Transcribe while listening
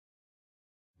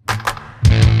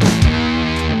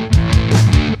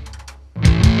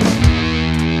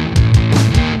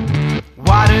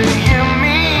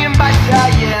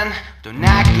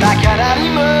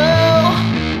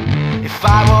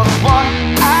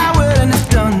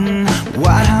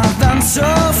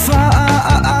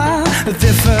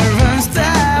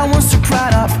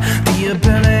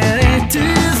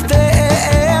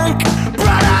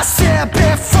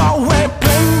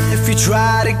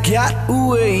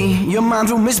me, your mind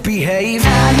will misbehave.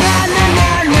 Na na na na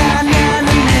na na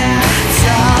na na. It's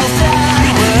all that,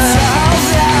 it's all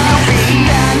that.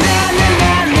 Na na na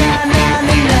na na na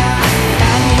na na.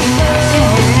 I need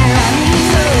love, I need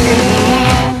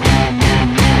love.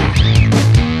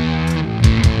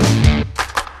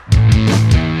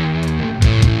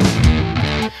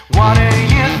 What do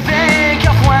you think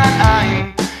of when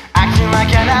I'm acting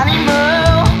like an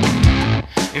animal?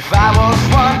 If I was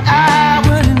one, I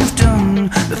wouldn't have done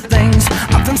the things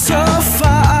I've done so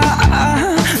far.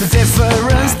 The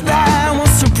difference that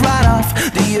was to bright off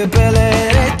the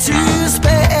ability to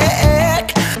speak.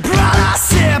 But I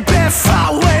said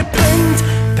before we blinked,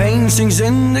 paintings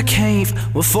in the cave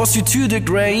will force you to the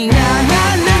grave. Na na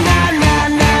na na na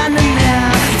na na na.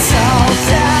 It's all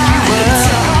that, it's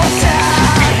all that.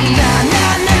 Na na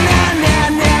na na na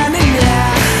na na na.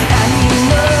 I need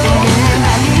love,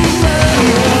 I need love.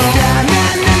 Na na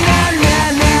na na na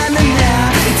na na na.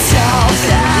 It's all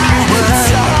that,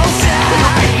 it's all that.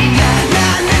 Na na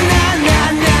na na na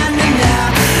na na na.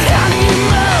 I need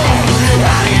love,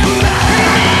 I need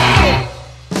love.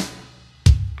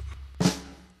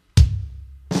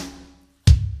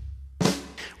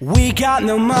 We got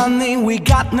no money, we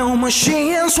got no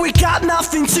machines, we got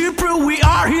nothing to prove, we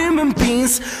are human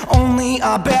beings. Only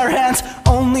our bare hands,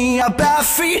 only our bare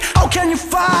feet. How can you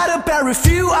fight a bear if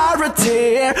you are a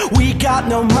deer? We got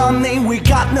no money, we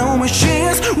got no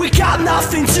machines, we got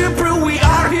nothing to prove, we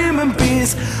are human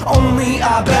beings. Only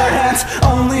our bare hands,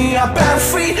 only our bare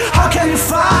feet. How can you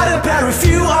fight a bear if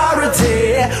you are a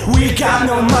deer? We got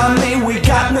no money, we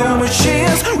got no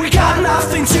machines, we got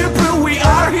nothing to prove, we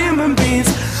are human beings.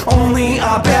 Only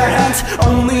our bare hands,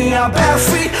 only our bare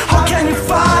feet.